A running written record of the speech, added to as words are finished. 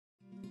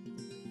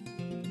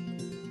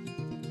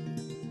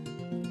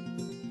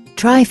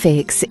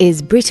TRIFIX is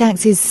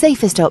Britax's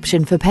safest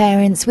option for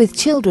parents with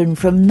children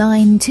from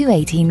 9 to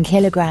 18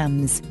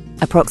 kilograms,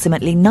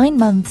 approximately 9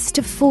 months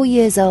to 4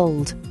 years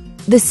old.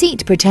 The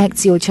seat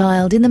protects your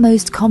child in the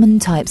most common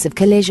types of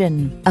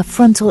collision, a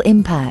frontal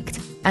impact,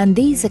 and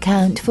these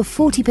account for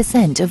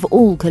 40% of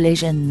all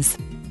collisions.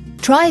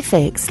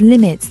 TRIFIX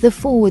limits the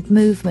forward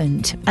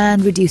movement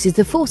and reduces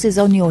the forces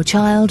on your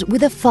child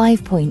with a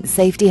 5-point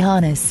safety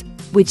harness,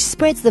 which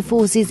spreads the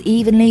forces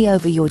evenly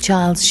over your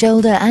child's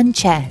shoulder and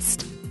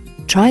chest.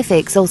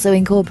 TRIFIX also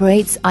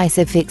incorporates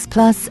ISOFIX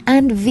Plus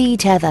and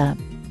V-Tether,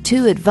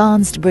 two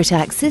advanced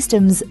Britax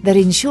systems that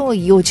ensure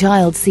your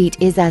child's seat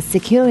is as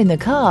secure in the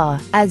car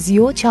as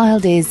your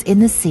child is in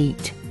the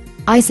seat.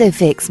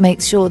 ISOFIX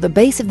makes sure the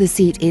base of the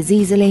seat is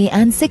easily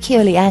and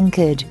securely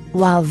anchored,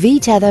 while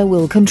V-Tether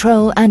will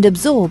control and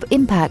absorb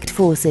impact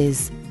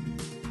forces.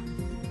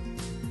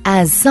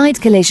 As side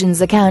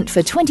collisions account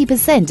for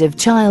 20% of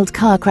child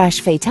car crash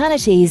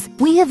fatalities,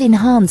 we have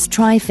enhanced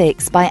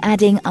TRIFIX by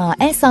adding our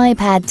SI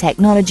pad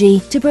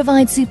technology to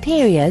provide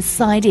superior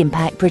side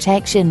impact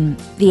protection.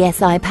 The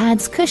SI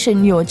pads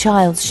cushion your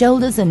child's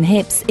shoulders and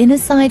hips in a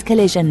side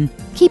collision,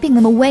 keeping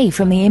them away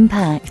from the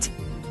impact.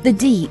 The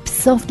deep,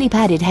 softly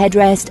padded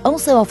headrest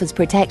also offers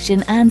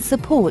protection and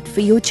support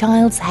for your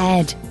child's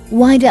head.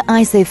 Wider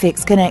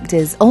ISOFIX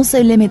connectors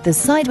also limit the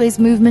sideways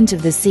movement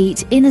of the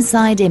seat in a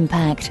side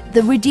impact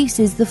that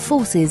reduces the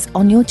forces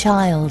on your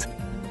child.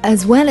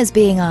 As well as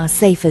being our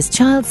safest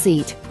child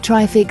seat,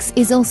 TRIFIX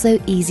is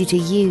also easy to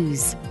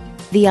use.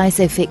 The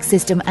ISOFIX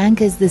system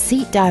anchors the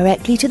seat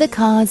directly to the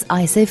car's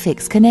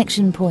ISOFIX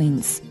connection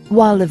points,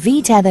 while the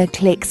V-Tether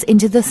clicks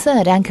into the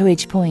third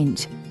anchorage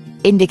point.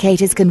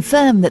 Indicators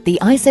confirm that the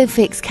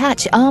ISOFIX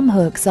catch arm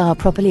hooks are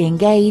properly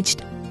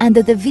engaged and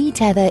that the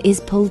V-Tether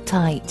is pulled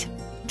tight.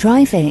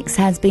 TRIFIX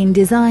has been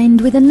designed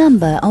with a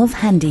number of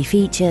handy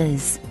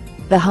features.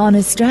 The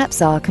harness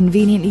straps are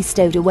conveniently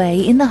stowed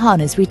away in the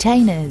harness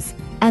retainers,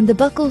 and the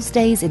buckle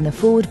stays in the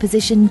forward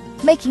position,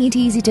 making it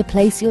easy to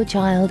place your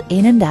child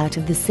in and out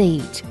of the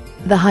seat.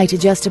 The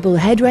height-adjustable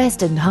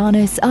headrest and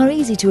harness are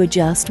easy to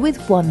adjust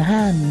with one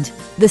hand.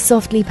 The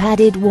softly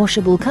padded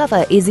washable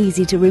cover is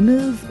easy to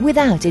remove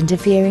without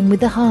interfering with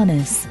the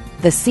harness.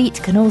 The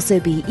seat can also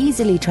be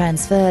easily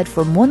transferred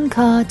from one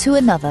car to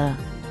another.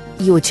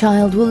 Your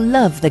child will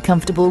love the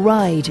comfortable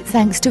ride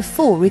thanks to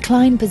 4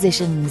 recline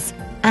positions,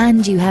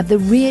 and you have the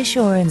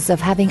reassurance of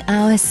having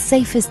our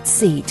safest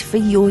seat for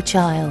your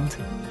child.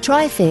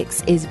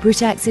 TRIFIX is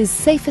Britax's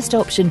safest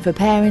option for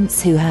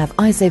parents who have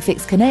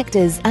ISOFIX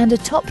connectors and a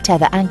top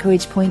tether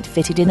anchorage point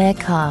fitted in their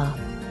car.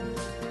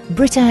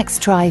 Britax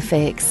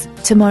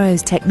TRIFIX,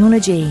 tomorrow's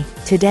technology,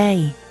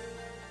 today.